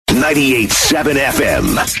98.7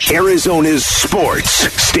 FM, Arizona's sports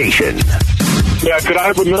station. Yeah, could I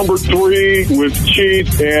have a number 3 with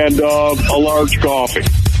cheese and a large coffee?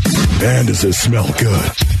 And does it smell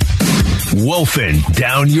good? Wolfing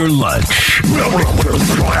down your lunch.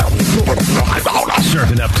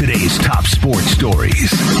 Serving up today's top sports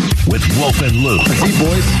stories with Wolf and Luke. Hey,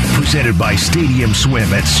 boys. Presented by Stadium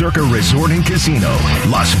Swim at Circa Resort and Casino,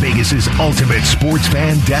 Las Vegas's ultimate sports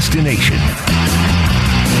fan destination.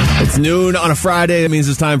 It's noon on a Friday. That means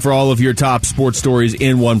it's time for all of your top sports stories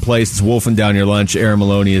in one place. It's Wolfing Down Your Lunch. Aaron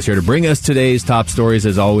Maloney is here to bring us today's top stories.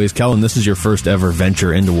 As always, Kellan, this is your first ever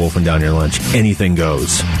venture into Wolfing Down Your Lunch. Anything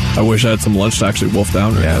goes. I wish I had some lunch to actually wolf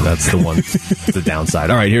down. Yeah, that's the one. The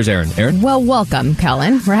downside. All right, here's Aaron. Aaron? Well, welcome,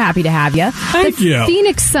 Kellan. We're happy to have you. Thank you.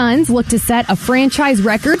 Phoenix Suns look to set a franchise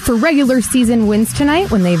record for regular season wins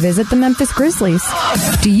tonight when they visit the Memphis Grizzlies.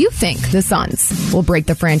 Do you think the Suns will break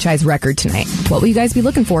the franchise record tonight? What will you guys be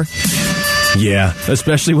looking for? Yeah,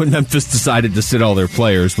 especially when Memphis decided to sit all their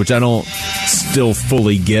players, which I don't still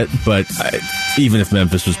fully get, but even if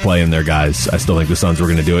Memphis was playing their guys, I still think the Suns were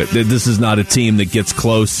going to do it. This is not a team that gets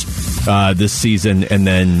close this season and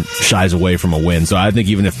then shies away from a win. So I think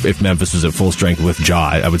even if Memphis was at full strength with Ja,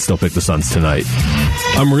 I would still pick the Suns tonight.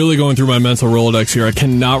 I'm really going through my mental Rolodex here. I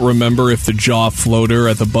cannot remember if the Ja floater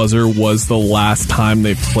at the buzzer was the last time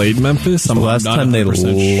they played Memphis. The last time they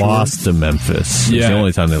lost to Memphis. Yeah. It's the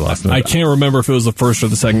only time they lost to Memphis. I can't remember if it was the first or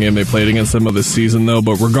the second game they played against them of this season, though.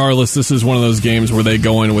 But regardless, this is one of those games where they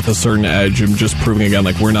go in with a certain edge and just proving again,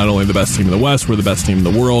 like, we're not only the best team in the West, we're the best team in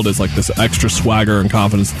the world. It's like this extra swagger and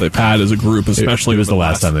confidence that they've had as a group, especially. It was the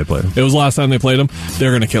last time they played them. It was the last time they played them.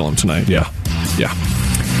 They're going to kill them tonight. Yeah.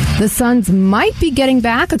 The Suns might be getting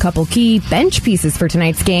back a couple key bench pieces for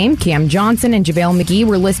tonight's game. Cam Johnson and JaVale McGee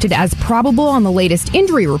were listed as probable on the latest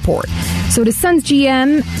injury report. So does Suns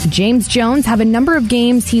GM James Jones have a number of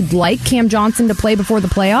games he'd like Cam Johnson to play before the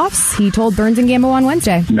playoffs? He told Burns and Gambo on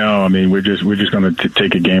Wednesday. No, I mean, we're just going to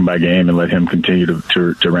take it game by game and let him continue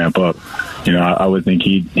to ramp up. You know, I would think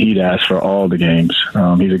he'd ask for all the games.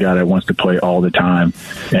 He's a guy that wants to play all the time,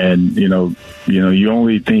 and you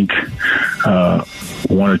only think 1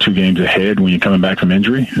 or 2 games ahead when you're coming back from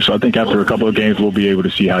injury. So I think after a couple of games, we'll be able to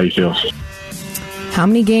see how he feels. How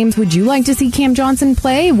many games would you like to see Cam Johnson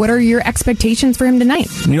play? What are your expectations for him tonight?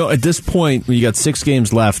 You know, at this point, when you got 6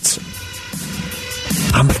 games left,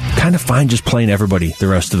 I'm kind of fine just playing everybody the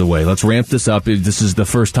rest of the way. Let's ramp this up. This is the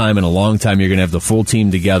first time in a long time you're going to have the full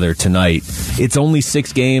team together tonight. It's only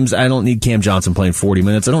 6 games. I don't need Cam Johnson playing 40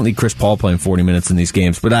 minutes. I don't need Chris Paul playing 40 minutes in these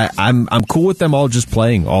games. But I'm cool with them all just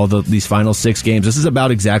playing all these final 6 games. This is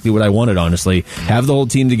about exactly what I wanted, honestly. Have the whole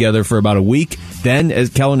team together for about a week. Then, as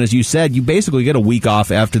Kellan, as you said, you basically get a week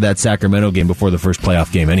off after that Sacramento game before the first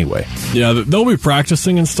playoff game anyway. Yeah, they'll be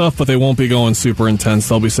practicing and stuff, but they won't be going super intense.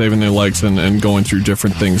 They'll be saving their legs and going through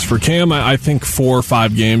different things. For Cam, I think 4 or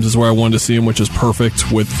 5 games is where I wanted to see him, which is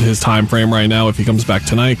perfect with his time frame right now. If he comes back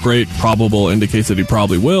tonight, great. Probable indicates that he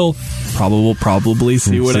probably will. Probably.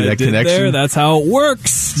 See what I did connection? There? That's how it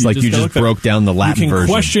works. It's like you just broke down the Latin version. You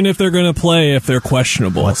can question if they're going to play if they're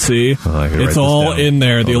questionable. What? See? It's all in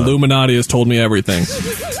there. The Illuminati has told me everything.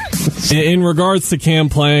 In regards to Cam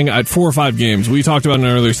playing at 4 or 5 games, we talked about in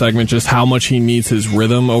an earlier segment just how much he needs his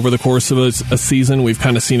rhythm over the course of a season. We've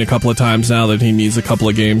kind of seen a couple of times now that he needs a couple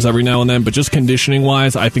of games every now and then, but just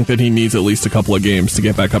conditioning-wise, I think that he needs at least a couple of games to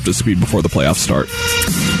get back up to speed before the playoffs start.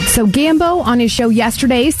 So Gambo on his show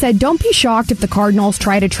yesterday said, don't be shocked if the Cardinals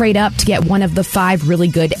try to trade up to get one of the 5 really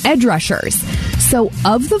good edge rushers. So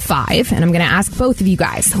of the 5, and I'm going to ask both of you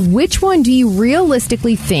guys, which one do you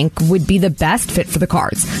realistically think would be the best fit for the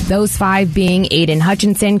Cards? Those 5 being Aiden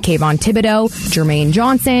Hutchinson, Kayvon Thibodeau, Jermaine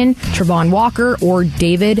Johnson, Trevon Walker, or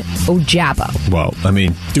David Ojabo. Well, I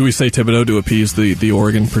mean, do we say Thibodeau to appease the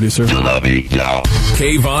Oregon producer?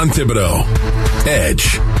 Kayvon Thibodeau,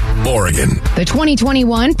 Edge, Oregon. The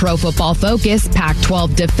 2021 Pro Football Focus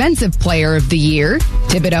Pac-12 Defensive Player of the Year.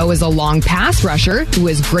 Thibodeau is a long pass rusher who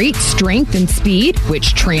has great strength and speed,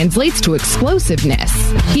 which translates to explosiveness.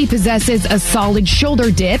 He possesses a solid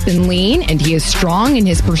shoulder dip and lean, and he is strong in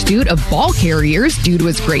his pursuit of ball carriers due to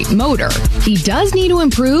his great motor. He does need to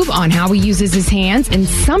improve on how he uses his hands, and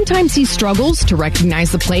sometimes he struggles to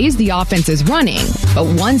recognize the plays the offense is running. But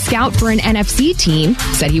one scout for an NFC team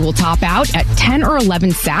said he will top out at 10 or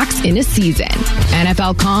 11 sacks sacks in a season.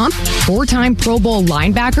 NFL comp, 4-time Pro Bowl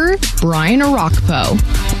linebacker Brian Orakpo.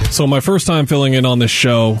 So my first time filling in on this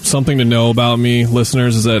show, something to know about me,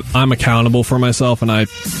 listeners, is that I'm accountable for myself, and I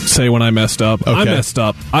say when I messed up. Okay. I messed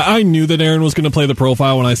up. I knew that Aaron was going to play the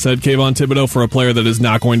profile when I said Kayvon Thibodeau for a player that is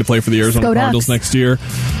not going to play for the Arizona Cardinals next year.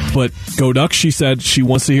 But Go Ducks, she said she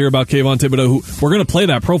wants to hear about Kayvon Thibodeau, who we're going to play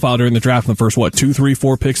that profile during the draft in the first, 2, 3,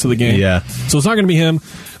 4 picks of the game? Yeah. So it's not going to be him.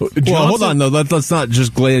 Well, hold on, though. Let's not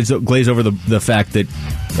just glaze over the fact that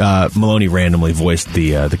Maloney randomly voiced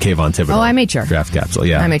the Kayvon Thibodeau I made sure. draft capsule.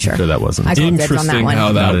 Yeah, I made sure. So that wasn't I called dibs on that one.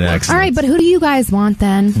 How that an accident. All right, but who do you guys want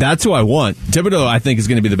then? That's who I want. Thibodeau, I think, is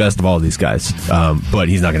going to be the best of all of these guys, but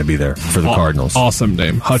he's not going to be there for the Cardinals. Awesome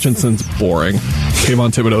name. Hutchinson's boring. Kayvon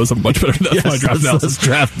Thibodeau is a much better. That's my draft analysis.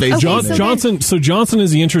 Draft based. Johnson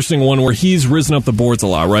is the interesting one where he's risen up the boards a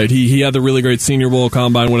lot, right? He had the really great Senior Bowl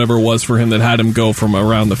combine, whatever it was for him, that had him go from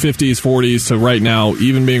around the 50s, 40s to right now,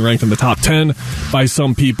 even being ranked in the top 10 by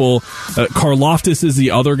some people. Karlaftis is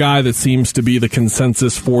the other guy that seems to be the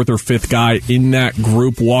consensus 4th or 5th guy in that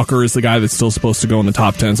group. Walker is the guy that's still supposed to go in the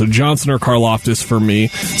top 10. So Johnson or Karlaftis for me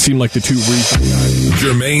seem like the two recent guys.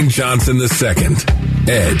 Jermaine Johnson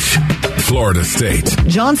II, Edge, Florida State.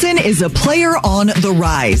 Johnson is a player on the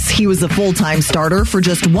rise. He was a full-time starter for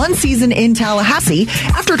just one season in Tallahassee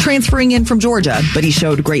after transferring in from Georgia, but he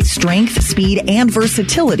showed great strength, speed, and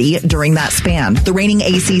versatility during that span. The reigning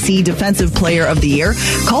ACC Defensive Player of the Year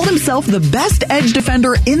called himself the best edge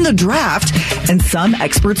defender in the draft, and some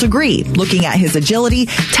experts agree, looking at his agility,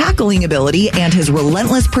 tackling ability, and his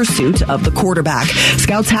relentless pursuit of the quarterback.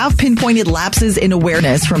 Scouts have pinpointed lapses in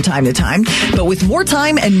awareness from time to time, but with more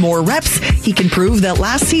time and more reps, he can prove that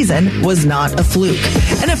last season was not a fluke.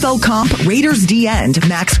 NFL comp, Raiders D-end,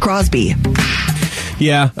 Max Crosby.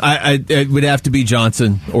 Yeah, it would have to be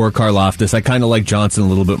Johnson or Karlaftis. I kind of like Johnson a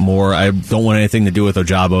little bit more. I don't want anything to do with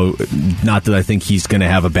Ojabo. Not that I think he's going to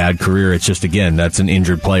have a bad career. It's just, again, that's an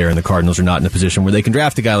injured player, and the Cardinals are not in a position where they can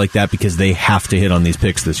draft a guy like that because they have to hit on these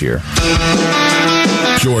picks this year.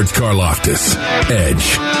 George Karlaftis,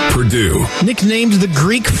 Edge, Purdue. Nicknamed the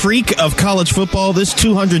Greek Freak of college football, this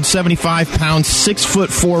 275-pound,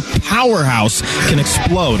 6'4" powerhouse can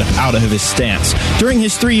explode out of his stance. During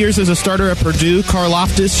his 3 years as a starter at Purdue,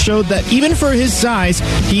 Karlaftis showed that even for his size,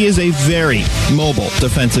 he is a very mobile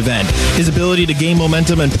defensive end. His ability to gain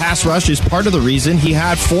momentum and pass rush is part of the reason he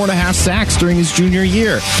had 4.5 sacks during his junior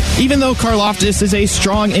year. Even though Karlaftis is a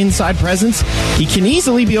strong inside presence, he can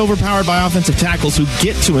easily be overpowered by offensive tackles who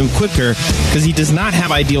get to him quicker because he does not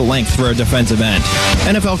have ideal length for a defensive end.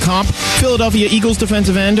 NFL comp, Philadelphia Eagles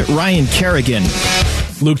defensive end Ryan Kerrigan.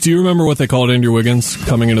 Luke, do you remember what they called Andrew Wiggins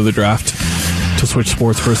coming into the draft? To switch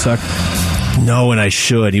sports for a sec. No, and I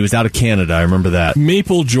should. He was out of Canada. I remember that.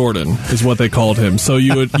 Maple Jordan is what they called him. So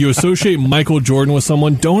you associate Michael Jordan with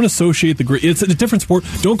someone. Don't associate the Greek. It's a different sport.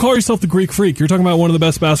 Don't call yourself the Greek Freak. You're talking about one of the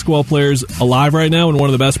best basketball players alive right now and one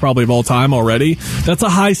of the best probably of all time already. That's a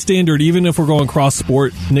high standard, even if we're going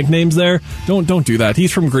cross-sport nicknames there. Don't do that.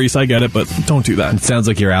 He's from Greece. I get it, but don't do that. It sounds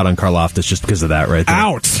like you're out on Karlaftis just because of that right there.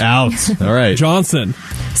 Out. All right. Johnson.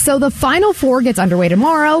 So the Final Four gets underway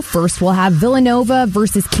tomorrow. First, we'll have Villanova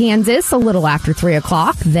versus Kansas a little after 3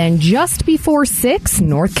 o'clock. Then just before 6,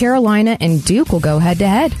 North Carolina and Duke will go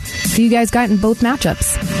head-to-head. Who you guys got in both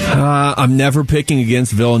matchups? I'm never picking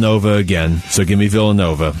against Villanova again, so give me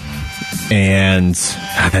Villanova. And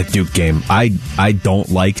that Duke game, I don't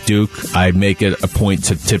like Duke. I make it a point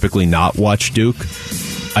to typically not watch Duke.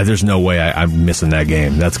 There's no way I'm missing that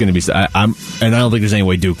game. That's going to be. And I don't think there's any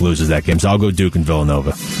way Duke loses that game. So I'll go Duke and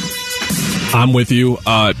Villanova. I'm with you.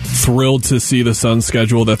 Thrilled to see the Suns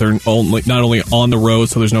schedule that they're not only on the road,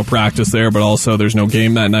 so there's no practice there, but also there's no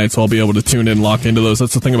game that night, so I'll be able to tune in and lock into those.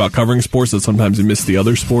 That's the thing about covering sports, that sometimes you miss the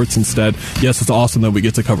other sports instead. Yes, it's awesome that we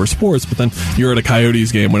get to cover sports, but then you're at a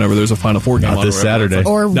Coyotes game whenever there's a Final Four game. Not this Saturday.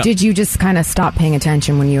 Or did you just kind of stop paying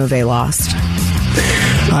attention when U of A lost?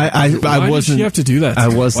 I wasn't. Did you have to do that? I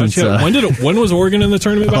wasn't. When was Oregon in the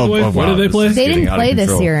tournament? By the way, when did they play? They didn't play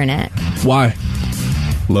this year in it. Why?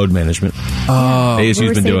 Load management.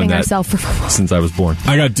 ASU's been doing that since I was born.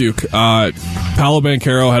 I got Duke. Paolo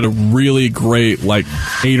Banchero had a really great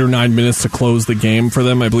 8 or 9 minutes to close the game for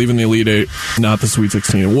them. I believe in the Elite Eight, not the Sweet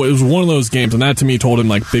 16. It was one of those games, and that to me told him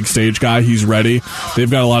big stage guy. He's ready. They've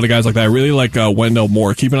got a lot of guys like that. I really like Wendell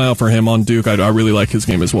Moore. Keep an eye out for him on Duke. I really like his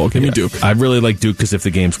game as well. Give me Duke. I really like Duke because if the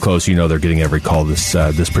game's close, they're getting every call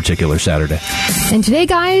this particular Saturday. And today,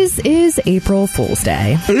 guys, is April Fool's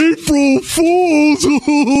Day. April Fool's!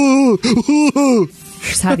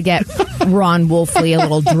 Just had to get Ron Wolfley a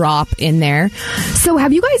little drop in there. So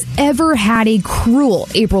have you guys ever had a cruel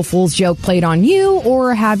April Fool's joke played on you,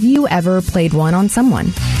 or have you ever played one on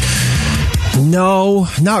someone? No,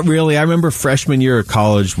 not really. I remember freshman year of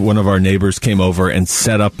college, one of our neighbors came over and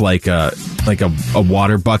set up like a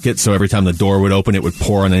water bucket, so every time the door would open, it would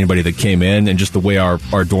pour on anybody that came in. And just the way our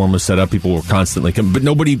dorm was set up, people were constantly coming. But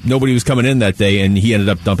nobody was coming in that day, and he ended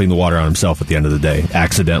up dumping the water on himself at the end of the day,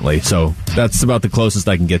 accidentally. So that's about the closest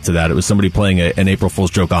I can get to that. It was somebody playing an April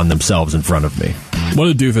Fool's joke on themselves in front of me. What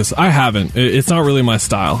a doofus. I haven't. It's not really my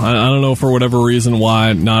style. I don't know for whatever reason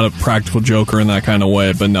why, not a practical joker in that kind of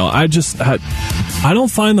way. But no, I don't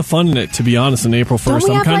find the fun in it, to be honest, in April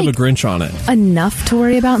 1st. I'm kind of a Grinch on it. Enough to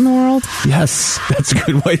worry about in the world? Yes, that's a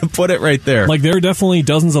good way to put it right there. Like, there are definitely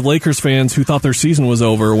dozens of Lakers fans who thought their season was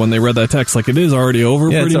over when they read that text. Like, it is already over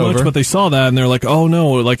pretty much, but they saw that and they're like, oh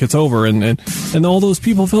no, like it's over. And all those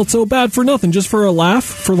people felt so bad for nothing, just for a laugh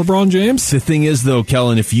for LeBron James. The thing is, though,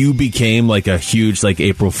 Kellan, if you became like a huge like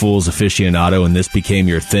April Fool's aficionado and this became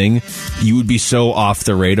your thing, you would be so off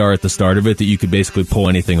the radar at the start of it that you could basically pull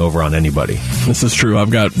anything over on anybody. This is true.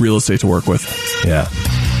 I've got real estate to work with. Yeah.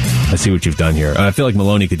 I see what you've done here. I feel like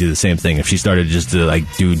Maloney could do the same thing if she started just to like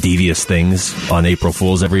do devious things on April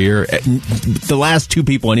Fools every year. The last two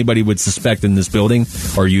people anybody would suspect in this building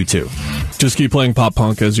are you two. Just keep playing pop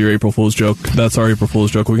punk as your April Fool's joke. That's our April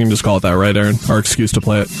Fool's joke. We can just call it that, right, Aaron? Our excuse to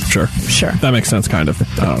play it. Sure. That makes sense, kind of.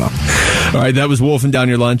 I don't know. All right, that was Wolfing Down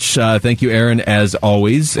Your Lunch. Thank you, Aaron, as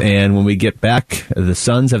always. And when we get back, the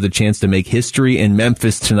Suns have the chance to make history in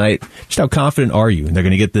Memphis tonight. Just how confident are you they're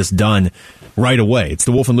going to get this done right away? It's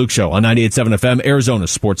the Wolf and Luke Show on 98.7 FM,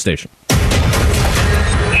 Arizona's sports station. Wolf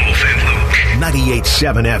and Luke,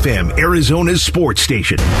 98.7 FM, Arizona's sports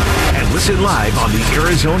station. And listen live on the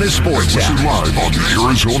Arizona Sports app. Listen live on the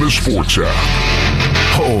Arizona Sports app.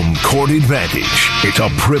 Home court advantage. It's a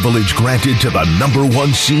privilege granted to the number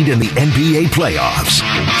one seed in the NBA playoffs.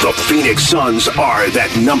 The Phoenix Suns are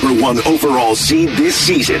that number one overall seed this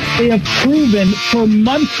season. They have proven for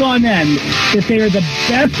months on end that they are the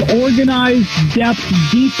best organized, depth,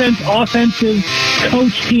 defense, offensive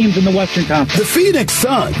coach teams in the Western Conference. The Phoenix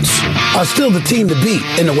Suns are still the team to beat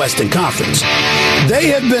in the Western Conference. They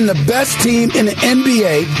have been the best team in the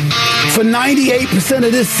NBA for 98%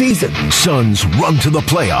 of this season. Suns run to the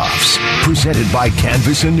playoffs. Presented by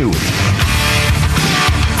Canvas Annuity.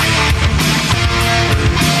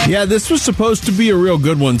 Yeah, this was supposed to be a real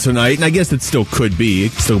good one tonight, and I guess it still could be.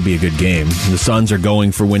 It could still be a good game. The Suns are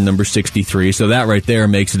going for win number 63, so that right there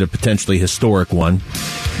makes it a potentially historic one.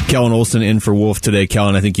 Kellan Olson in for Wolf today.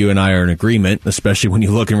 Kellan, I think you and I are in agreement, especially when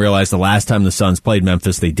you look and realize the last time the Suns played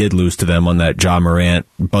Memphis, they did lose to them on that Ja Morant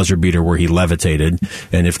buzzer beater where he levitated.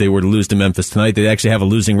 And if they were to lose to Memphis tonight, they'd actually have a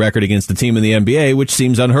losing record against the team in the NBA, which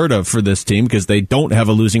seems unheard of for this team because they don't have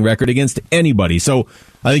a losing record against anybody. So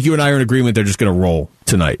I think you and I are in agreement they're just going to roll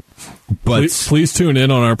tonight. But please tune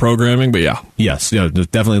in on our programming, but yeah. Yes,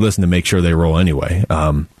 definitely listen to make sure they roll anyway.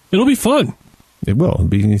 It'll be fun. It will.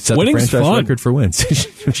 Set Winning's the franchise fun. record for wins.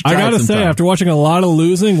 I gotta say, after watching a lot of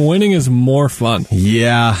losing, winning is more fun.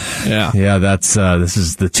 Yeah. That's this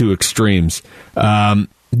is the two extremes.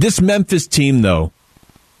 This Memphis team, though,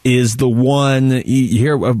 is the one. You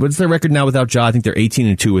hear what's their record now without Ja? I think they're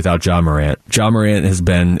 18-2 without Ja Morant. Ja Morant has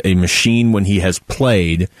been a machine when he has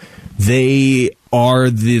played. They've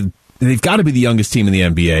got to be the youngest team in the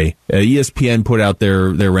NBA. ESPN put out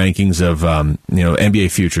their rankings of NBA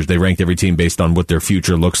futures. They ranked every team based on what their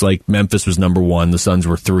future looks like. Memphis was number 1. The Suns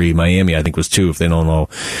were 3. Miami, I think, was 2. If they don't all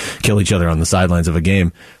kill each other on the sidelines of a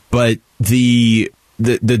game. But the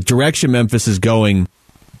direction Memphis is going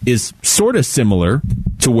is sort of similar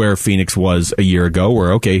to where Phoenix was a year ago,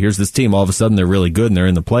 where, okay, here's this team, all of a sudden they're really good and they're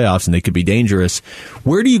in the playoffs and they could be dangerous.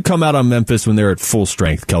 Where do you come out on Memphis when they're at full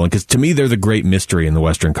strength, Kellan? Because to me, they're the great mystery in the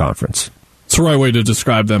Western Conference. It's the right way to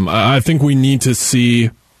describe them. I think we need to see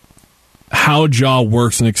how Ja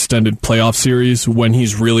works in extended playoff series when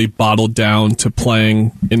he's really bottled down to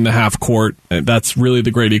playing in the half court. That's really the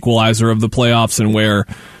great equalizer of the playoffs, and where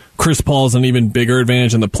Chris Paul is an even bigger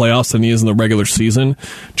advantage in the playoffs than he is in the regular season,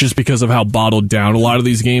 just because of how bottled down a lot of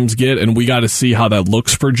these games get, and we got to see how that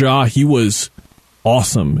looks for Ja. He was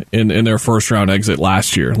awesome in their first-round exit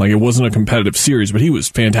last year. Like, it wasn't a competitive series, but he was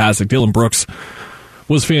fantastic. Dillon Brooks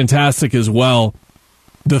was fantastic as well.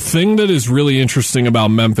 The thing that is really interesting about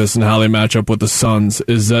Memphis and how they match up with the Suns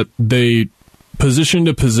is that they, position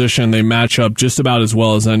to position, they match up just about as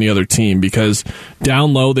well as any other team, because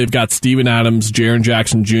down low they've got Steven Adams, Jaren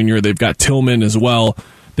Jackson Jr., they've got Tillman as well.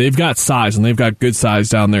 They've got size, and they've got good size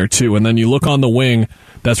down there too. And then you look on the wing,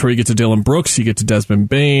 that's where you get to Dillon Brooks, you get to Desmond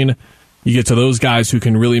Bane, you get to those guys who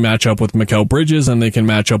can really match up with Mikal Bridges, and they can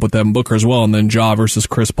match up with Devin Booker as well. And then Ja versus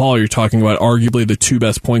Chris Paul, you're talking about arguably the two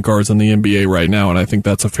best point guards in the NBA right now, and I think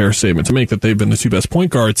that's a fair statement to make, that they've been the two best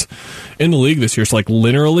point guards in the league this year. It's like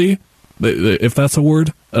literally if that's a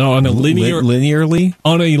word, on a linearly?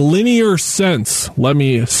 On a linear sense, let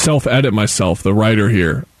me self-edit myself, the writer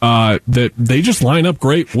here, that they just line up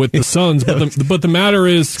great with the Suns, but the matter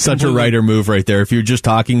is... Such a writer move right there. If you're just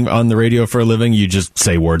talking on the radio for a living, you just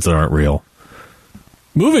say words that aren't real.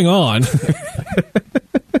 Moving on...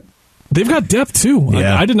 They've got depth, too.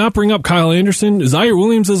 Yeah. I did not bring up Kyle Anderson. Zaire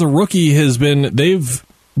Williams as a rookie they've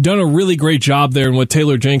done a really great job there, and what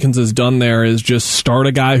Taylor Jenkins has done there is just start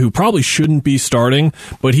a guy who probably shouldn't be starting,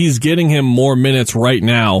 but he's getting him more minutes right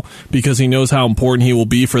now because he knows how important he will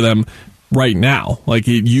be for them right now. Like,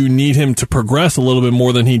 you need him to progress a little bit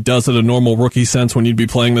more than he does at a normal rookie sense when you'd be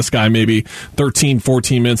playing this guy maybe 13,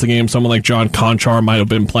 14 minutes a game. Someone like John Conchar might have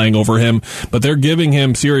been playing over him, but they're giving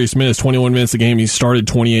him serious minutes, 21 minutes a game. He's started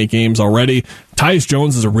 28 games already. Tyus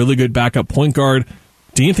Jones is a really good backup point guard.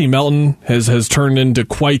 D'Anthony Melton has turned into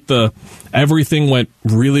quite the... Everything went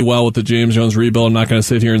really well with the James Jones rebuild. I'm not going to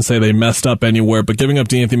sit here and say they messed up anywhere, but giving up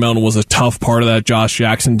D'Anthony Melton was a tough part of that Josh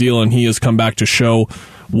Jackson deal, and he has come back to show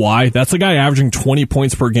why. That's a guy averaging 20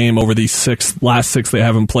 points per game over these last six they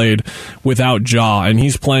haven't played without Ja, and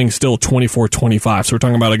he's playing still 24-25. So we're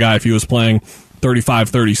talking about a guy, if he was playing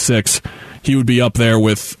 35-36, he would be up there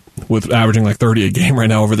with averaging like 30 a game right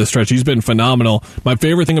now over this stretch. He's been phenomenal. My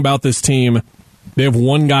favorite thing about this team, they have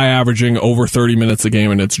one guy averaging over 30 minutes a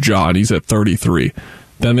game, and it's Ja, and he's at 33.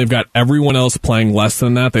 Then they've got everyone else playing less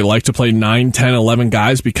than that. They like to play 9, 10, 11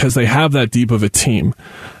 guys because they have that deep of a team.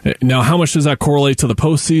 Now, how much does that correlate to the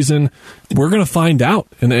postseason? We're going to find out,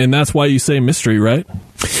 and that's why you say mystery, right?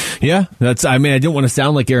 Yeah, I didn't want to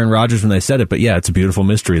sound like Aaron Rodgers when I said it, but yeah, it's a beautiful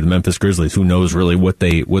mystery. The Memphis Grizzlies, who knows really what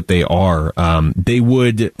they are? They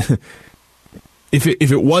would... If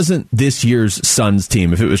it wasn't this year's Suns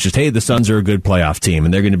team, if it was just, hey, the Suns are a good playoff team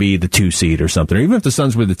and they're going to be the 2 seed or something, or even if the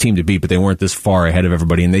Suns were the team to beat, but they weren't this far ahead of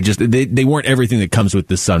everybody, and they weren't everything that comes with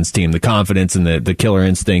this Suns team, the confidence and the killer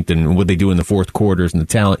instinct and what they do in the fourth quarters and the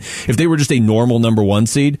talent. If they were just a normal number 1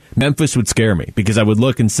 seed, Memphis would scare me because I would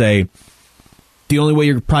look and say, the only way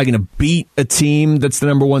you're probably going to beat a team that's the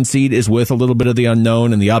number 1 seed is with a little bit of the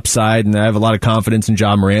unknown and the upside, and I have a lot of confidence in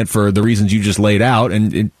Ja Morant for the reasons you just laid out,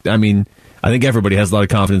 and I think everybody has a lot of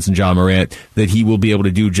confidence in Ja Morant that he will be able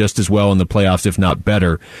to do just as well in the playoffs, if not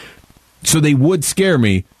better. So they would scare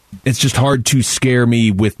me. It's just hard to scare me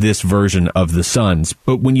with this version of the Suns.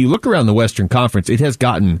 But when you look around the Western Conference, it has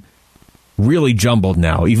gotten really jumbled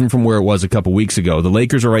now, even from where it was a couple weeks ago. The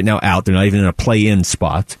Lakers are right now out. They're not even in a play-in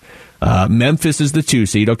spot. Memphis is the 2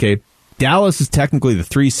 seed. Okay, Dallas is technically the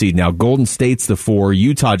 3 seed now. Golden State's the 4.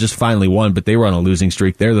 Utah just finally won, but they were on a losing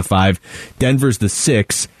streak. They're the 5. Denver's the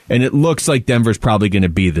 6. And it looks like Denver's probably going to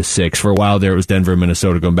be the 6. For a while there, it was Denver and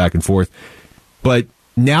Minnesota going back and forth. But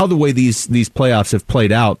now the way these playoffs have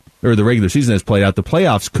played out, or the regular season has played out, the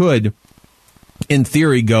playoffs could, in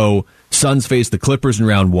theory, go Suns face the Clippers in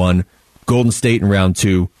round 1, Golden State in round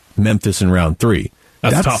 2, Memphis in round 3.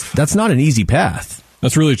 That's tough. That's not an easy path.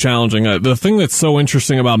 That's really challenging. The thing that's so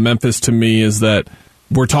interesting about Memphis to me is that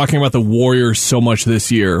we're talking about the Warriors so much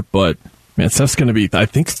this year, but man, Steph's going to be, I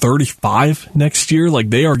think, 35 next year. Like,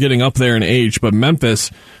 they are getting up there in age. But Memphis,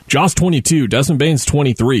 Josh 22, Desmond Bane's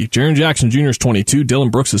 23, Jaren Jackson Jr. is 22, Dylan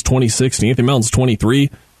Brooks is 26, Anthony Melton's 23.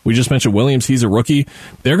 We just mentioned Williams, he's a rookie.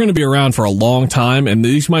 They're going to be around for a long time, and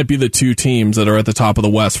these might be the 2 teams that are at the top of the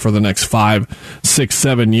West for the next 5, 6,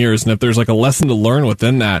 7 years. And if there's like a lesson to learn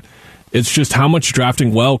within that, it's just how much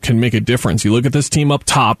drafting well can make a difference. You look at this team up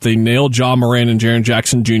top, they nailed Ja Morant and Jaren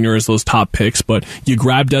Jackson Jr. as those top picks, but you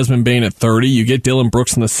grab Desmond Bane at 30, you get Dylan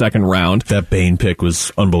Brooks in the 2nd round. That Bane pick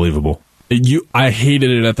was unbelievable. I hated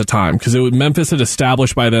it at the time because Memphis had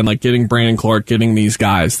established by then, like getting Brandon Clark, getting these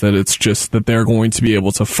guys, that it's just that they're going to be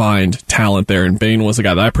able to find talent there. And Bane was a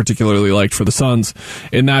guy that I particularly liked for the Suns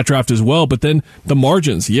in that draft as well. But then the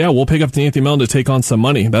margins, we'll pick up Anthony Melton to take on some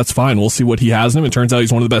money. That's fine. We'll see what he has in him. It turns out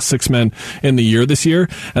he's one of the best 6 men in the year this year.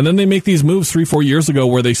 And then they make these moves 3-4 years ago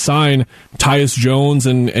where they sign Tyus Jones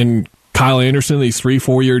and Kyle Anderson, these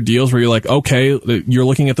 3-4 year deals where you're like, okay, you're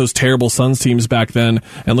looking at those terrible Suns teams back then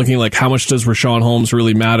and looking like, how much does Rashawn Holmes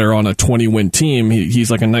really matter on a 20-win team?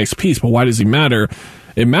 He's like a nice piece, but why does he matter?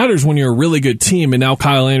 It matters when you're a really good team, and now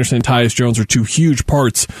Kyle Anderson and Tyus Jones are 2 huge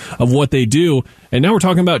parts of what they do. And now we're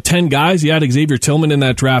talking about 10 guys. You had Xavier Tillman in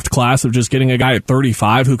that draft class of just getting a guy at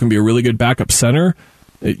 35 who can be a really good backup center.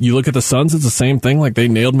 You look at the Suns, it's the same thing. Like, they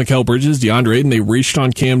nailed Mikal Bridges, DeAndre Ayton. They reached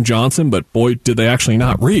on Cam Johnson, but boy, did they actually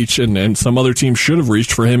not reach. And some other teams should have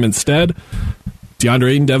reached for him instead.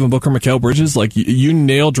 DeAndre Ayton, Devin Booker, Mikal Bridges. Like, you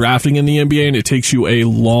nail drafting in the NBA, and it takes you a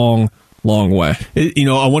long, long way.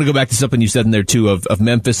 I want to go back to something you said in there, too, of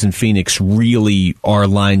Memphis and Phoenix really are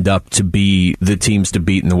lined up to be the teams to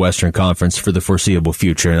beat in the Western Conference for the foreseeable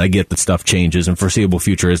future. And I get that stuff changes, and foreseeable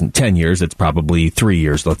future isn't 10 years. It's probably 3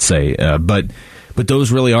 years, let's say. But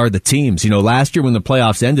those really are the teams. Last year when the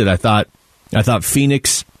playoffs ended, I thought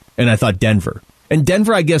Phoenix and I thought Denver. And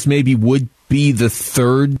Denver, I guess, maybe would be the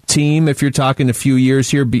third team if you're talking a few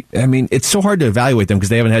years here. It's so hard to evaluate them because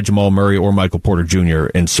they haven't had Jamal Murray or Michael Porter Jr.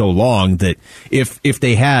 in so long that if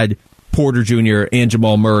they had Porter Jr. and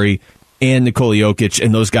Jamal Murray and Nikola Jokic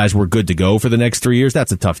and those guys were good to go for the next 3 years,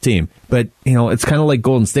 that's a tough team. But, it's kind of like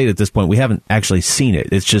Golden State at this point. We haven't actually seen it.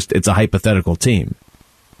 It's a hypothetical team.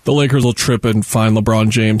 The Lakers will trip and find LeBron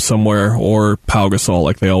James somewhere or Pau Gasol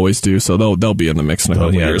like they always do, so they'll be in the mix in a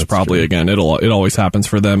couple years probably. True. Again, it always happens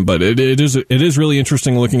for them, but it is really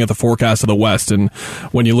interesting looking at the forecast of the West, and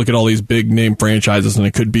when you look at all these big name franchises, and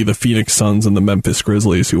it could be the Phoenix Suns and the Memphis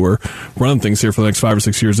Grizzlies who are running things here for the next 5 or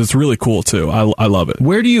 6 years. It's really cool too. I love it.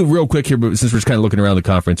 Where do you, real quick here, but since we're just kind of looking around the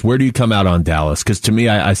conference, where do you come out on Dallas? Because to me,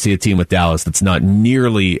 I see a team with Dallas that's not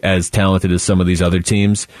nearly as talented as some of these other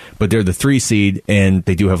teams, but they're the 3 seed and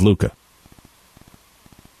they do have Luka.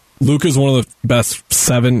 Luka's one of the best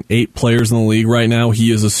 7-8 players in the league right now. He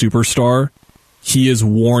is a superstar. He is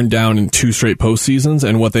worn down in 2 straight postseasons,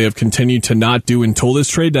 and what they have continued to not do until this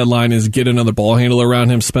trade deadline is get another ball handler around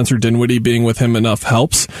him. Spencer Dinwiddie being with him enough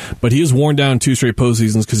helps, but he is worn down 2 straight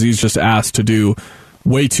postseasons because he's just asked to do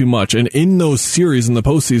way too much. And in those series in the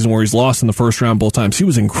postseason where he's lost in the first round both times, he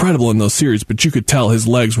was incredible in those series, but you could tell his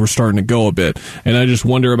legs were starting to go a bit. And I just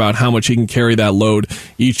wonder about how much he can carry that load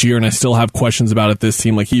each year, and I still have questions about it this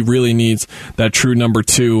team. Like, he really needs that true number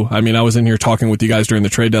 2. I was in here talking with you guys during the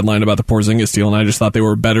trade deadline about the Porzingis deal, and I just thought they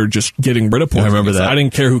were better just getting rid of Porzingis. I remember that. I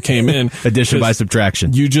didn't care who came in. Addition by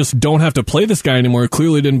subtraction. You just don't have to play this guy anymore. He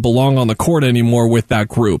clearly didn't belong on the court anymore with that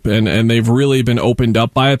group, and they've really been opened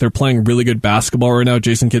up by it. They're playing really good basketball right now.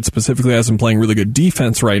 Jason Kidd specifically has been playing really good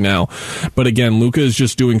defense right now. But again, Luka is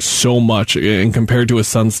just doing so much, and compared to a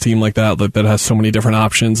Suns team like that has so many different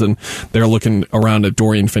options, and they're looking around at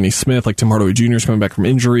Dorian Finney-Smith, like Tim Hardaway Jr. is coming back from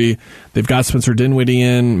injury. They've got Spencer Dinwiddie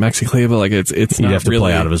in, Maxi Kleber. Like, it's He'd not have to really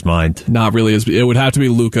play out of his mind. Not really. It would have to be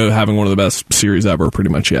Luka having one of the best series ever, pretty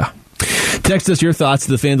much, yeah. Text us your thoughts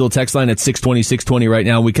to the FanDuel text line at 620-620 right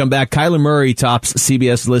now. When we come back, Kyler Murray tops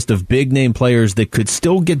CBS list of big-name players that could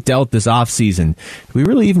still get dealt this offseason. Do we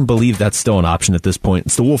really even believe that's still an option at this point?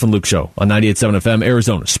 It's the Wolf and Luke Show on 98.7 FM,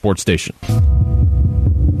 Arizona Sports Station.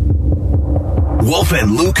 Wolf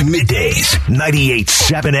and Luke Middays,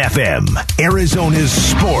 98.7 FM, Arizona's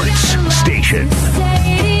Sports Station.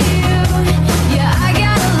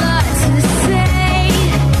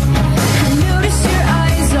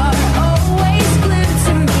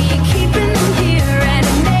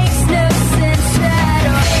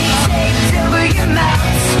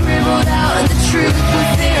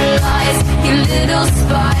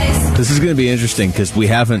 This is going to be interesting because we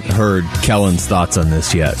haven't heard Kellan's thoughts on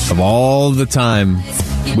this yet. Of all the time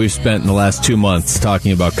we've spent in the last 2 months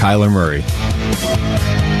talking about Kyler Murray,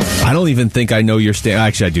 I don't even think I know your stance.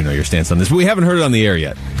 Actually, I do know your stance on this, but we haven't heard it on the air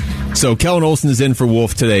yet. So Kellan Olson is in for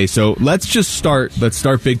Wolf today. So let's start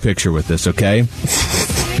big picture with this, okay?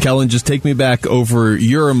 Kellan, just take me back over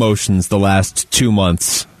your emotions the last 2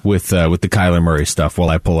 months with the Kyler Murray stuff while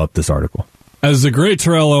I pull up this article. As the great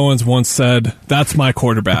Terrell Owens once said, that's my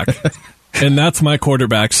quarterback. And that's my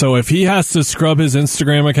quarterback. So if he has to scrub his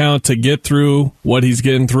Instagram account to get through what he's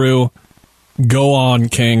getting through, go on,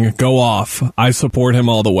 King. Go off. I support him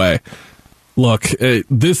all the way. Look,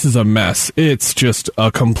 this is a mess. It's just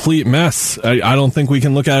a complete mess. I don't think we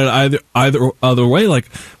can look at it either other way. Like,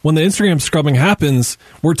 when the Instagram scrubbing happens,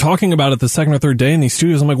 we're talking about it the second or third day in these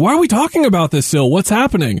studios. I'm like, why are we talking about this still? What's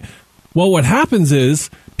happening? Well, what happens is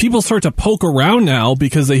people start to poke around now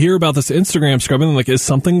because they hear about this Instagram scrubbing. And like, is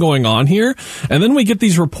something going on here? And then we get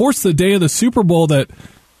these reports the day of the Super Bowl that,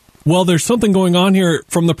 well, there's something going on here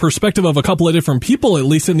from the perspective of a couple of different people, at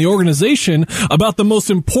least in the organization, about the most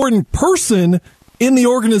important person in the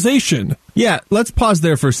organization. Yeah, let's pause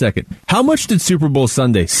there for a second. How much did Super Bowl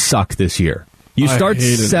Sunday suck this year? You start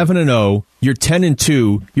 7-0, you're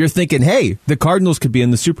 10-2, you're thinking, hey, the Cardinals could be in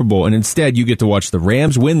the Super Bowl, and instead you get to watch the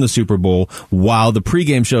Rams win the Super Bowl while the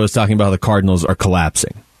pregame show is talking about how the Cardinals are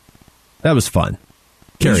collapsing. That was fun.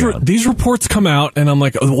 These reports come out, and I'm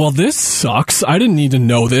like, well, this sucks. I didn't need to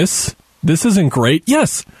know this. This isn't great.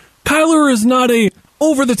 Yes, Kyler is not a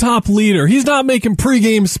over-the-top leader. He's not making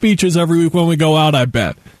pregame speeches every week when we go out, I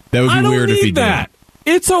bet. That would be weird if he did.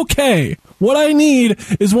 It's okay. What I need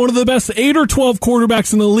is one of the best 8 or 12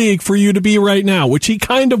 quarterbacks in the league for you to be right now, which he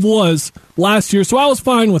kind of was last year, so I was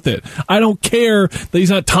fine with it. I don't care that he's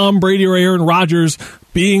not Tom Brady or Aaron Rodgers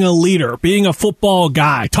being a leader, being a football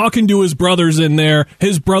guy, talking to his brothers in there,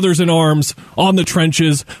 his brothers in arms on the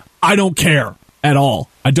trenches. I don't care at all.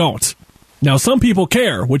 I don't. Now, some people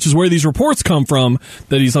care, which is where these reports come from,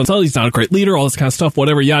 that he's not a great leader, all this kind of stuff,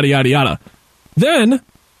 whatever, yada, yada, yada. Then,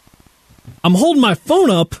 I'm holding my phone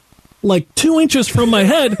up like 2 inches from my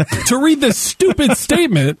head to read this stupid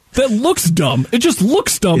statement that looks dumb. It just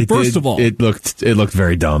looks dumb, first of all. It looked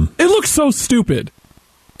very dumb. It looks so stupid.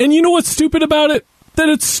 And you know what's stupid about it? That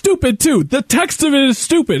it's stupid, too. The text of it is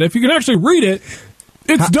stupid. If you can actually read it,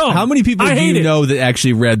 it's dumb. How many people do you know that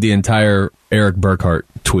actually read the entire Eric Burkhart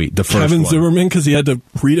tweet, the first Kevin one? Zimmerman, because he had to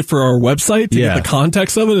read it for our website to get the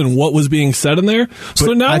context of it and what was being said in there. So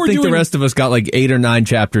but now I think the rest of us got like 8 or 9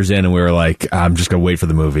 chapters in, and we were like, I'm just going to wait for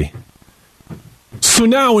the movie. So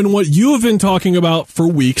now, in what you have been talking about for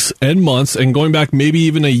weeks and months, and going back maybe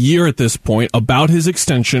even a year at this point, about his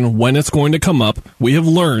extension, when it's going to come up, we have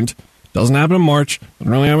learned, doesn't happen in March,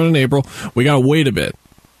 doesn't really happen in April, we got to wait a bit.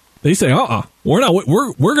 They say,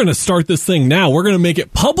 we're going to start this thing now. We're going to make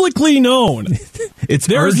it publicly known.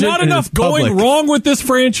 There's not enough going wrong with this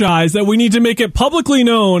franchise that we need to make it publicly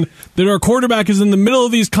known that our quarterback is in the middle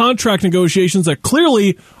of these contract negotiations that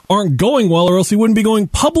clearly aren't going well, or else he wouldn't be going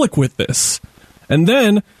public with this. And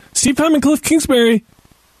then Steve Keim and Cliff Kingsbury,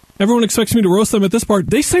 everyone expects me to roast them at this part.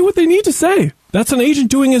 They say what they need to say. That's an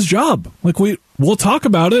agent doing his job. Like, we'll talk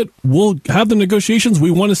about it. We'll have the negotiations.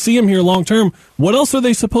 We want to see him here long term. What else are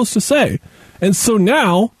they supposed to say? And so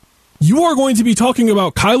now you are going to be talking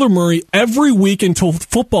about Kyler Murray every week until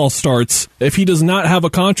football starts if he does not have a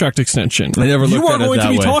contract extension. I never looked you are at it going that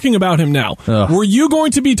to be way. talking about him now. Were you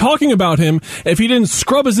going to be talking about him if he didn't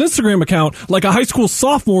scrub his Instagram account like a high school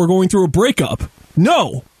sophomore going through a breakup?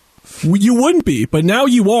 No. You wouldn't be, but now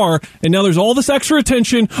you are, and now there's all this extra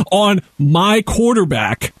attention on my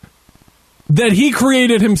quarterback that he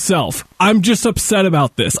created himself. I'm just upset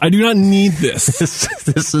about this. I do not need this.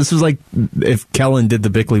 This was like if Kellan did the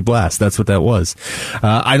Bickley Blast. That's what that was.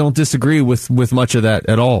 I don't disagree with much of that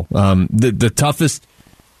at all. The toughest,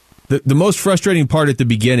 the most frustrating part at the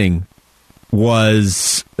beginning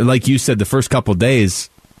was, like you said, the first couple days.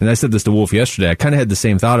 And I said this to Wolf yesterday. I kind of had the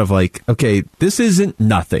same thought of like, okay, this isn't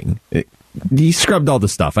nothing. He scrubbed all the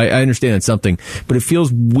stuff. I understand it's something, but it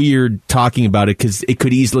feels weird talking about it because it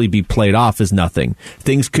could easily be played off as nothing.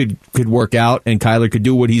 Things could work out, and Kyler could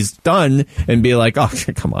do what he's done and be like, "Oh,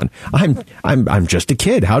 come on, I'm just a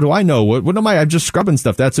kid. How do I know? What am I? I'm just scrubbing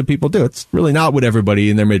stuff. That's what people do. It's really not what everybody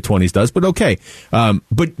in their mid-20s does, but okay.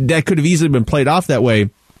 But that could have easily been played off that way."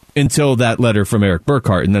 Until that letter from Eric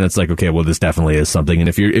Burkhart, and then it's like, okay, well, this definitely is something. And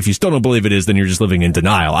if you still don't believe it is, then you're just living in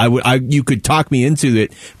denial. You could talk me into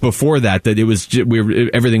it before that it was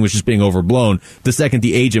everything was just being overblown. The second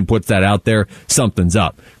the agent puts that out there, something's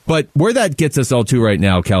up. But where that gets us all to right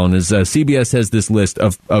now, Kellan, is CBS has this list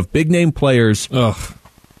of big name players.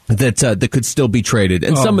 That could still be traded,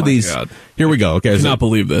 and some of these. God. Here we go. Okay, I cannot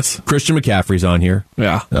believe this. Christian McCaffrey's on here.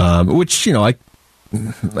 Yeah, which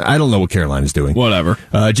I don't know what Carolina's doing. Whatever.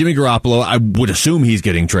 Jimmy Garoppolo, I would assume he's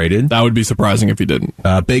getting traded. That would be surprising if he didn't.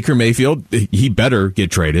 Baker Mayfield, he better get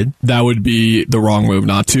traded. That would be the wrong move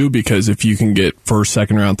not to, because if you can get first,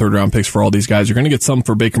 second round, third round picks for all these guys, you're going to get some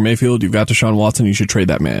for Baker Mayfield. You've got Deshaun Watson. You should trade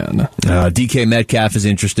that man. DK Metcalf is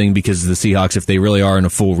interesting because the Seahawks, if they really are in a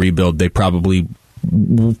full rebuild, they probably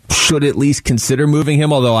should at least consider moving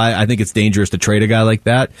him, although I think it's dangerous to trade a guy like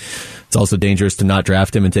that. It's also dangerous to not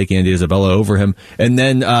draft him and take Andy Isabella over him. And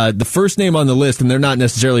then the first name on the list, and they're not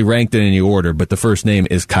necessarily ranked in any order, but the first name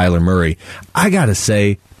is Kyler Murray. I got to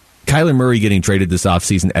say, Kyler Murray getting traded this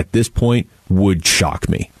offseason at this point would shock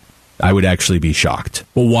me. I would actually be shocked.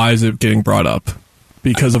 Well, why is it getting brought up?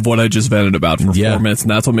 Because of what I just vented about for 4 minutes,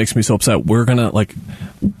 and that's what makes me so upset. We're going to,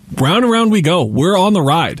 round and round we go. We're on the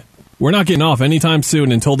ride. We're not getting off anytime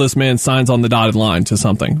soon until this man signs on the dotted line to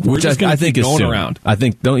something. We're just going to keep going around.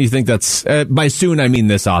 Don't you think that's, by soon I mean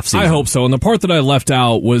this offseason? I hope so. And the part that I left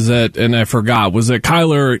out was that, and I forgot, was that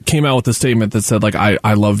Kyler came out with a statement that said,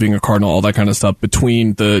 I love being a Cardinal, all that kind of stuff.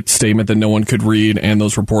 Between the statement that no one could read and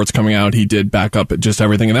those reports coming out, he did back up just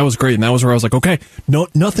everything. And that was great. And that was where I was like, okay, no,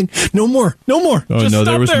 nothing, no more. Oh, just no,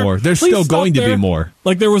 there was more. There's still going to be more.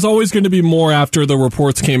 There was always going to be more after the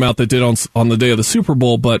reports came out that did on the day of the Super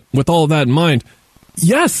Bowl. But with all of that in mind,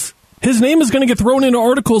 yes, his name is going to get thrown into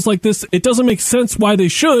articles like this. It doesn't make sense why they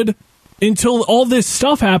should until all this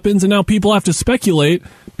stuff happens, and now people have to speculate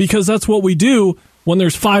because that's what we do. when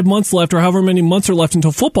there's 5 months left or however many months are left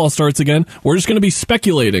until football starts again, we're just going to be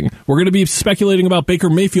speculating. We're going to be speculating about Baker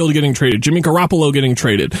Mayfield getting traded, Jimmy Garoppolo getting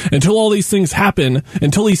traded. Until all these things happen,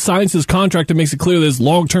 until he signs his contract and makes it clear that his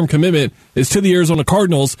long-term commitment is to the Arizona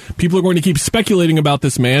Cardinals, people are going to keep speculating about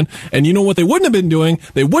this man. And you know what they wouldn't have been doing?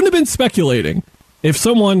 They wouldn't have been speculating if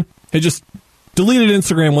someone had just deleted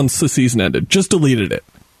Instagram once the season ended. Just deleted it.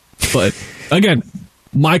 But, again,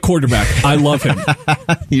 my quarterback. I love him.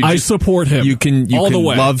 I support him. You can the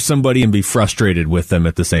way. Love somebody and be frustrated with them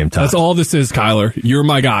at the same time. That's all this is, Kyler. You're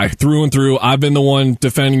my guy through and through. I've been the one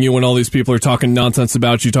defending you when all these people are talking nonsense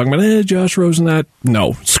about you, talking about, Josh Rosen, that.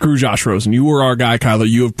 No, screw Josh Rosen. You were our guy, Kyler.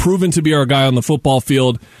 You have proven to be our guy on the football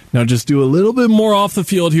field. Now just do a little bit more off the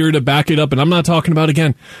field here to back it up. And I'm not talking about,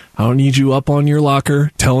 again, I don't need you up on your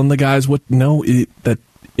locker telling the guys what,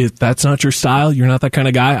 if that's not your style, you're not that kind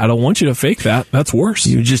of guy, I don't want you to fake that. That's worse.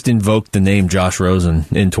 You just invoked the name Josh Rosen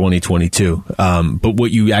in 2022. But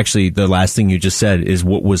what you actually, the last thing you just said is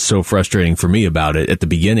what was so frustrating for me about it at the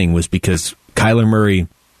beginning was because Kyler Murray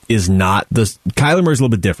is not Kyler Murray's a little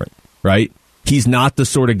bit different, right? He's not the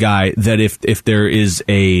sort of guy that if there is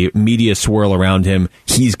a media swirl around him,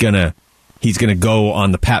 he's gonna go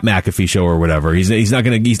on the Pat McAfee show or whatever. He's not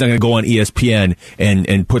gonna go on ESPN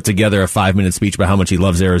and put together a 5-minute speech about how much he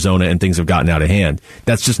loves Arizona and things have gotten out of hand.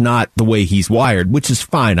 That's just not the way he's wired, which is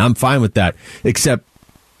fine. I'm fine with that. Except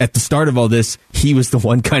at the start of all this, he was the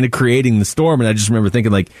one kind of creating the storm, and I just remember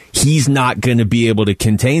thinking, like, he's not going to be able to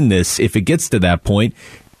contain this if it gets to that point,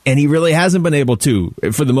 and he really hasn't been able to.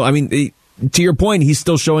 To your point, he's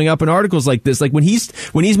still showing up in articles like this. Like when he's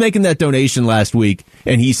making that donation last week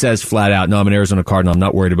and he says flat out, no, I'm an Arizona Cardinal, I'm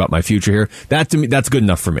not worried about my future here. That to me, that's good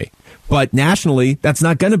enough for me. But nationally, that's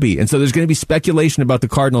not going to be. And so there's going to be speculation about the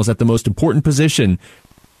Cardinals at the most important position.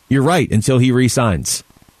 You're right, until he re-signs.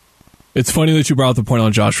 It's funny that you brought up the point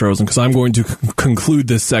on Josh Rosen, because I'm going to conclude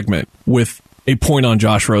this segment with a point on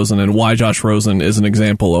Josh Rosen and why Josh Rosen is an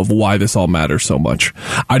example of why this all matters so much.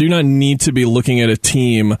 I do not need to be looking at a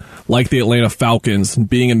team like the Atlanta Falcons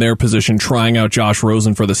being in their position trying out Josh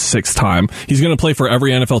Rosen for the 6th time. He's going to play for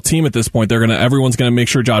every NFL team at this point. Everyone's going to make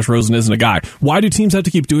sure Josh Rosen isn't a guy. Why do teams have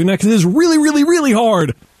to keep doing that? Because it is really, really, really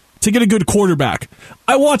hard to get a good quarterback.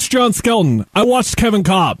 I watched John Skelton. I watched Kevin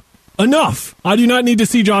Kolb. Enough. I do not need to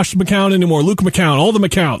see Josh McCown anymore. Luke McCown. All the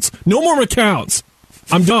McCowns. No more McCowns.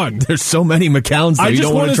 I'm done. There's so many McCowns that I you just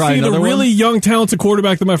don't want to try another one. I just want to see the really young, talented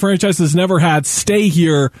quarterback that my franchise has never had stay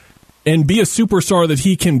here and be a superstar that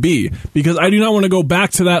he can be, because I do not want to go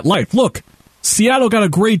back to that life. Look, Seattle got a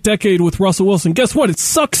great decade with Russell Wilson. Guess what? It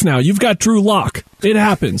sucks now. You've got Drew Lock. It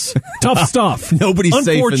happens. Tough stuff. Nobody's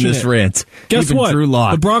safe in this rant. Guess Even what? Drew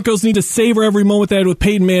Lock. The Broncos need to savor every moment they had with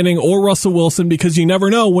Peyton Manning or Russell Wilson, because you never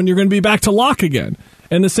know when you're going to be back to Lock again.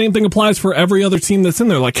 And the same thing applies for every other team that's in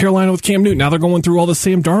there, like Carolina with Cam Newton. Now they're going through all the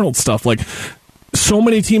Sam Darnold stuff. Like, so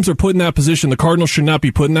many teams are put in that position. The Cardinals should not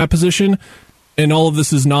be put in that position. And all of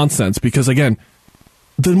this is nonsense because, again,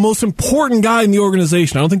 the most important guy in the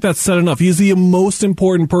organization, I don't think that's said enough. He's the most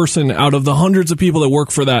important person out of the hundreds of people that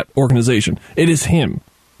work for that organization. It is him.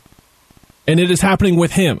 And it is happening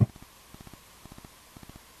with him.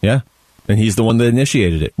 Yeah. And he's the one that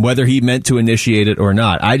initiated it, whether he meant to initiate it or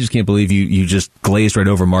not. I just can't believe you just glazed right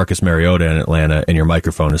over Marcus Mariota in Atlanta and your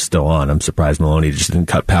microphone is still on. I'm surprised Maloney just didn't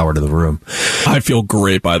cut power to the room. I feel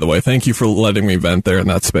great, by the way. Thank you for letting me vent there in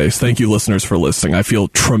that space. Thank you, listeners, for listening. I feel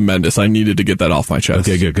tremendous. I needed to get that off my chest.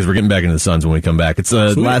 Okay, good, because we're getting back into the Suns when we come back. It's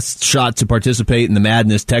the last shot to participate in the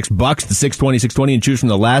madness. Text Bucks to 620-620 and choose from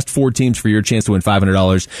the last 4 teams for your chance to win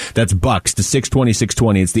 $500. That's Bucks to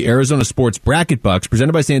 620-620. It's the Arizona Sports Bracket Bucks,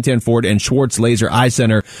 presented by Santan Ford and Schwartz Laser Eye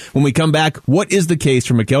Center. When we come back, what is the case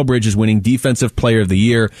for Mikal Bridges winning Defensive Player of the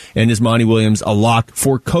Year, and is Monty Williams a lock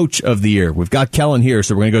for Coach of the Year? We've got Kellan here,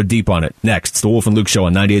 so we're going to go deep on it. Next, it's the Wolf and Luke Show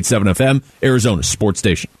on 98.7 FM, Arizona's sports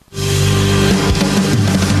station. The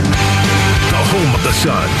home of the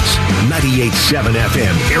Suns, 98.7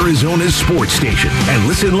 FM, Arizona's sports station, and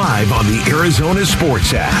listen live on the Arizona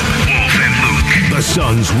Sports app. Wolf and Luke. The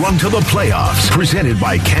Suns run to the playoffs, presented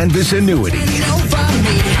by Canvas Annuity. All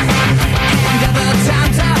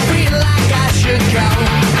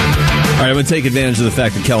right, I'm going to take advantage of the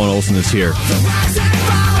fact that Kellan Olson is here.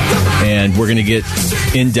 And we're going to get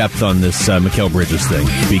in-depth on this Mikal Bridges thing,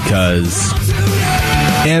 because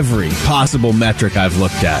every possible metric I've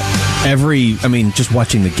looked at, just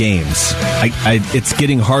watching the games, it's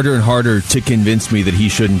getting harder and harder to convince me that he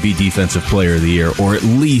shouldn't be Defensive Player of the Year, or at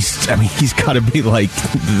least, he's got to be like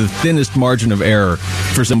the thinnest margin of error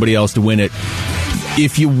for somebody else to win it.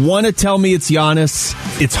 If you want to tell me it's Giannis,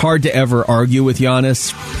 it's hard to ever argue with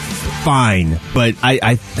Giannis. fine, but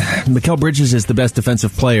Mikal Bridges is the best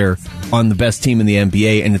defensive player on the best team in the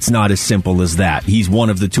NBA, and it's not as simple as that. He's one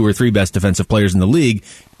of the 2 or 3 best defensive players in the league,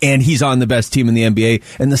 and he's on the best team in the NBA.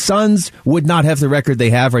 And the Suns would not have the record they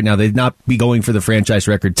have right now. They'd not be going for the franchise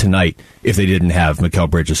record tonight if they didn't have Mikal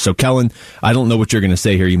Bridges. So, Kellan, I don't know what you're going to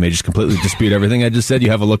say here. You may just completely dispute everything I just said. You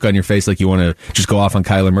have a look on your face like you want to just go off on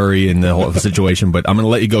Kyler Murray and the whole situation, but I'm going to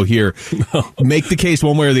let you go here. Make the case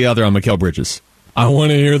one way or the other on Mikal Bridges. I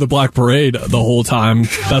want to hear the Black Parade the whole time.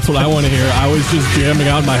 That's what I want to hear. I was just jamming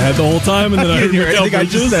out in my head the whole time, and then I heard Mikal Bridges. I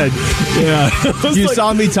just said. Yeah. You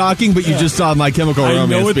saw me talking, but you just saw My Chemical Romance behind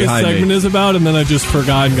me. I know what this segment is about, and then I just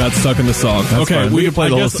forgot and got stuck in the song. That's okay, fine. We can play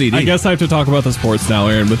the whole CD. I guess I have to talk about the sports now,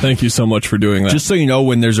 Aaron, but thank you so much for doing that. Just so you know,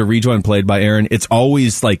 when there's a rejoin played by Aaron, it's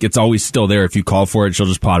always still there. If you call for it, she'll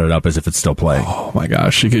just pot it up as if it's still playing. Oh, my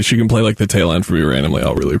gosh. She can play like the tail end for me randomly.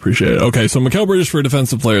 I'll really appreciate it. Okay, so Mikal Bridges for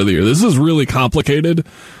Defensive Player of the Year. This is really complicated,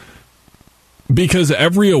 because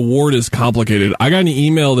every award is complicated. I got an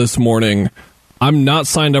email this morning. I'm not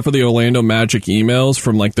signed up for the Orlando Magic emails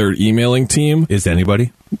from their emailing team. Is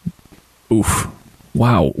anybody? Oof.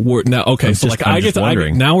 Wow. Now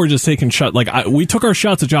we're just taking shots. We took our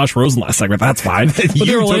shots at Josh Rosen last segment. That's fine. But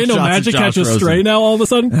the Orlando Magic catch a stray now all of a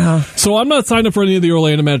sudden. So I'm not signed up for any of the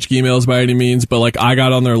Orlando Magic emails by any means, but I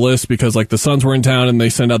got on their list because the Suns were in town and they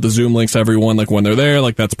send out the Zoom links to everyone when they're there.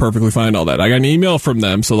 That's perfectly fine. All that. I got an email from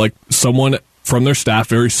them. So someone from their staff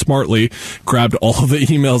very smartly grabbed all of the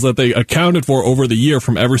emails that they accounted for over the year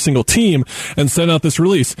from every single team and sent out this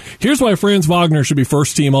release. Here's why Franz Wagner should be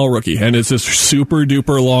first team all rookie. And it's this super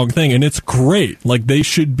duper long thing. And it's great. They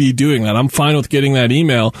should be doing that. I'm fine with getting that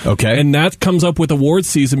email. Okay. And that comes up with awards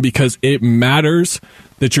season because it matters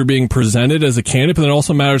that you're being presented as a candidate, but it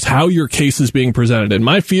also matters how your case is being presented. And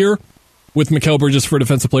my fear with Mikal Bridges for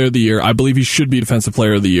Defensive Player of the Year, I believe he should be Defensive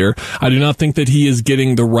Player of the Year. I do not think that he is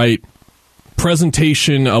getting the right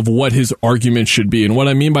presentation of what his argument should be. And what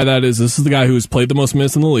I mean by that is this is the guy who has played the most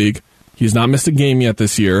minutes in the league. He's not missed a game yet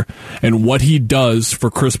this year. And what he does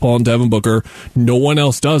for Chris Paul and Devin Booker, no one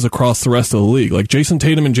else does across the rest of the league. Jason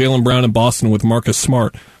Tatum and Jaylen Brown in Boston with Marcus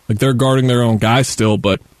Smart. They're guarding their own guys still,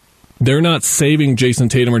 but they're not saving Jason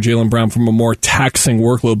Tatum or Jaylen Brown from a more taxing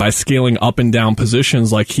workload by scaling up and down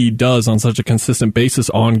positions like he does on such a consistent basis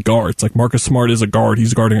on guards. Marcus Smart is a guard.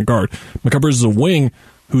 He's guarding a guard. Mikal Bridges is a wing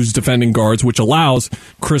who's defending guards, which allows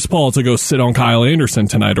Chris Paul to go sit on Kyle Anderson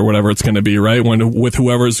tonight or whatever it's going to be, right? With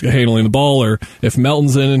whoever's handling the ball, or if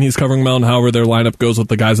Melton's in and he's covering Melton, however their lineup goes with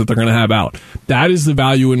the guys that they're going to have out. That is the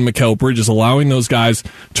value in Mikal Bridges, allowing those guys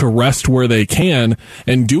to rest where they can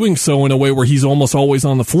and doing so in a way where he's almost always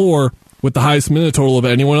on the floor with the highest minute total of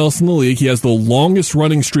anyone else in the league. He has the longest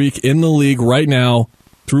running streak in the league right now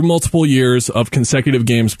through multiple years of consecutive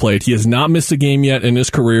games played. He has not missed a game yet in his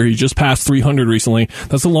career. He just passed 300 recently.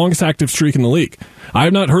 That's the longest active streak in the league. I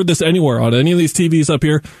have not heard this anywhere on any of these TVs up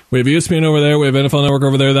here. We have ESPN over there. We have NFL Network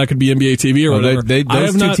over there. That could be NBA TV or whatever.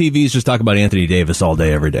 Those two TVs just talk about Anthony Davis all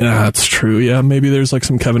day, every day. That's true. Yeah, maybe there's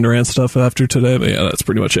some Kevin Durant stuff after today, but yeah, that's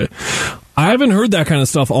pretty much it. I haven't heard that kind of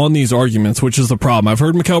stuff on these arguments, which is the problem. I've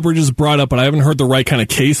heard Mikal Bridges brought up, but I haven't heard the right kind of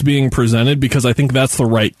case being presented because I think that's the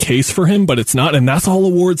right case for him, but it's not, and that's all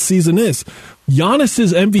awards season is.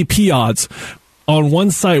 Giannis's MVP odds on one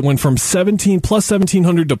site went from plus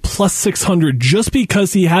 1,700 to plus 600 just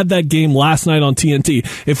because he had that game last night on TNT.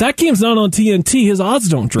 If that game's not on TNT, his odds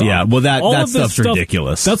don't drop. Yeah, well, that stuff's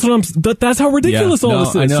ridiculous. That's how ridiculous all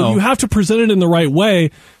this is. So you have to present it in the right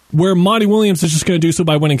way, where Monty Williams is just going to do so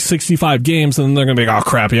by winning 65 games, and then they're going to be like, oh,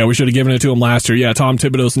 crap, yeah, we should have given it to him last year. Yeah, Tom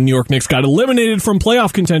Thibodeau's New York Knicks got eliminated from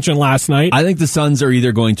playoff contention last night. I think the Suns are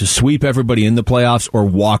either going to sweep everybody in the playoffs or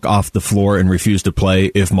walk off the floor and refuse to play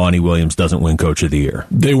if Monty Williams doesn't win Coach of the Year.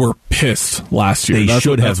 They were pissed last year.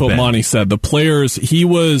 That's what Monty said. The players, he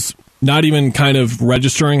was not even kind of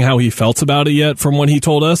registering how he felt about it yet from what he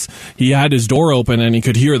told us. He had his door open and he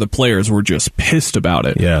could hear the players were just pissed about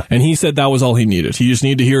it. Yeah. And he said that was all he needed. He just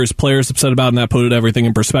needed to hear his players upset about it, and that put everything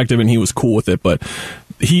in perspective, and he was cool with it. But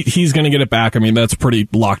he's going to get it back. I mean, that's pretty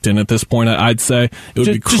locked in at this point, I'd say. It would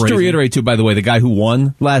be crazy. Just to reiterate, too, by the way, the guy who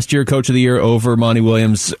won last year Coach of the Year over Monty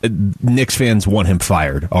Williams, Knicks fans want him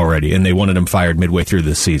fired already, and they wanted him fired midway through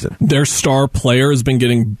this season. Their star player has been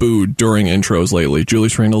getting booed during intros lately.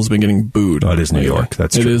 Julius Randle has been getting booed. Oh, it is New York.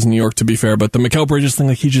 That's true. It is New York, to be fair. But the Mikal Bridges thing,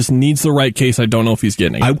 he just needs the right case. I don't know if he's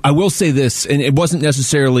getting it. I will say this, and it wasn't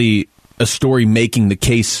necessarily a story making the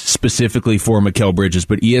case specifically for Mikal Bridges,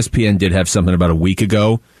 but ESPN did have something about a week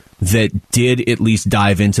ago that did at least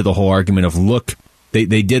dive into the whole argument of, look, they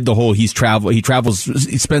did the whole he spends like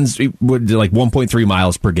 1.3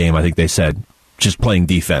 miles per game, I think they said. just playing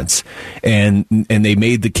defense. And they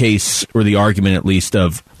made the case, or the argument at least,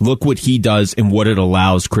 of look what he does and what it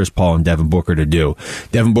allows Chris Paul and Devin Booker to do.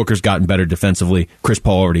 Devin Booker's gotten better defensively. Chris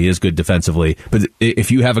Paul already is good defensively. But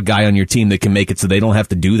if you have a guy on your team that can make it so they don't have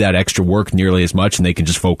to do that extra work nearly as much and they can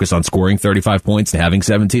just focus on scoring 35 points and having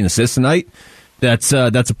 17 assists a night, it's a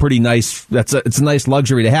nice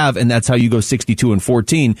luxury to have, and that's how you go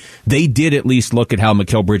 62-14. They did at least look at how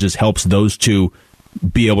Mikal Bridges helps those two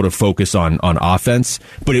be able to focus on offense,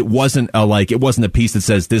 but it wasn't a piece that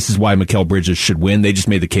says this is why Mikal Bridges should win. They just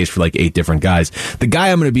made the case for like 8 different guys. The guy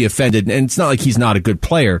I'm going to be offended, and it's not like he's not a good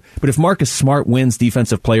player, but if Marcus Smart wins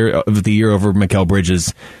Defensive Player of the Year over Mikal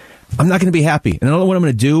Bridges, I'm not going to be happy. And I don't know what I'm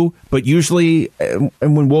going to do, but usually, and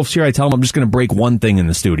when Wolf's here, I tell him I'm just going to break one thing in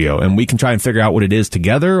the studio, and we can try and figure out what it is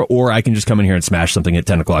together, or I can just come in here and smash something at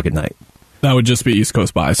 10 o'clock at night. That would just be East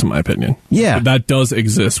Coast bias, in my opinion. Yeah. That does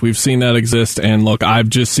exist. We've seen that exist. And look, I've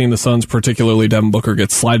just seen the Suns, particularly Devin Booker, get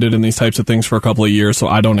slighted in these types of things for a couple of years. So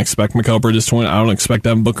I don't expect Mikal Bridges to win. I don't expect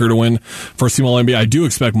Devin Booker to win first team All-NBA. I do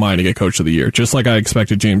expect mine to get Coach of the Year, just like I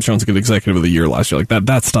expected James Jones to get Executive of the Year last year. Like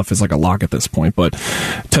that stuff is like a lock at this point. But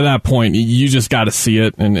to that point, you just got to see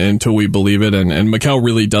it until we believe it. And Mikal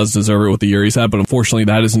really does deserve it with the year he's had. But unfortunately,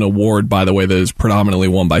 that is an award, by the way, that is predominantly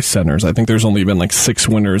won by centers. I think there's only been like 6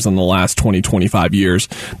 winners in the last 20, 25 years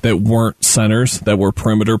that weren't centers, that were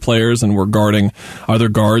perimeter players and were guarding other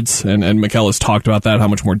guards. And Mikal has talked about that, how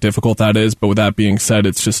much more difficult that is. But with that being said,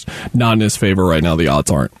 it's just not in his favor right now. The odds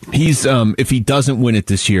aren't. He's if he doesn't win it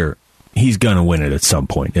this year, he's going to win it at some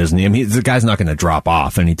point, isn't he? I mean, the guy's not going to drop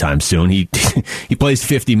off anytime soon. He plays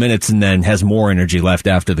 50 minutes and then has more energy left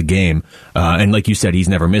after the game. And like you said, he's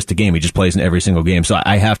never missed a game. He just plays in every single game. So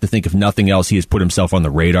I have to think, if nothing else, he has put himself on the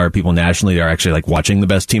radar. People nationally are actually like watching the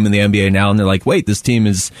best team in the NBA now, and they're like, wait, this team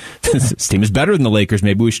is better than the Lakers.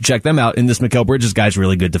 Maybe we should check them out. And this Mikal Bridges guy's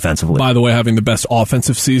really good defensively. By the way, having the best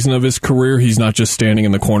offensive season of his career, he's not just standing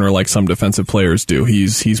in the corner like some defensive players do.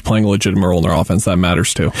 He's playing a legitimate role in their offense. That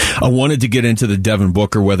matters too. I wanted to get into the Devin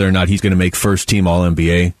Booker, whether or not he's going to make first team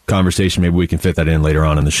All-NBA conversation. Maybe we can fit that in later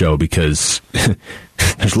on in the show, because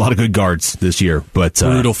there's a lot of good guards this year. But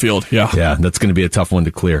brutal field, yeah. Yeah, that's going to be a tough one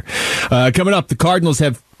to clear. Coming up, the Cardinals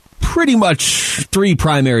have pretty much 3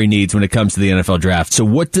 primary needs when it comes to the NFL draft. So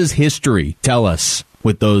what does history tell us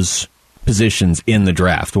with those positions in the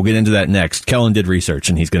draft? We'll get into that next. Kellan did research,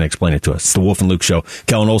 and he's going to explain it to us. It's the Wolf and Luke Show.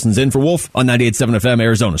 Kellan Olson's in for Wolf on 98.7 FM,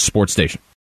 Arizona Sports Station.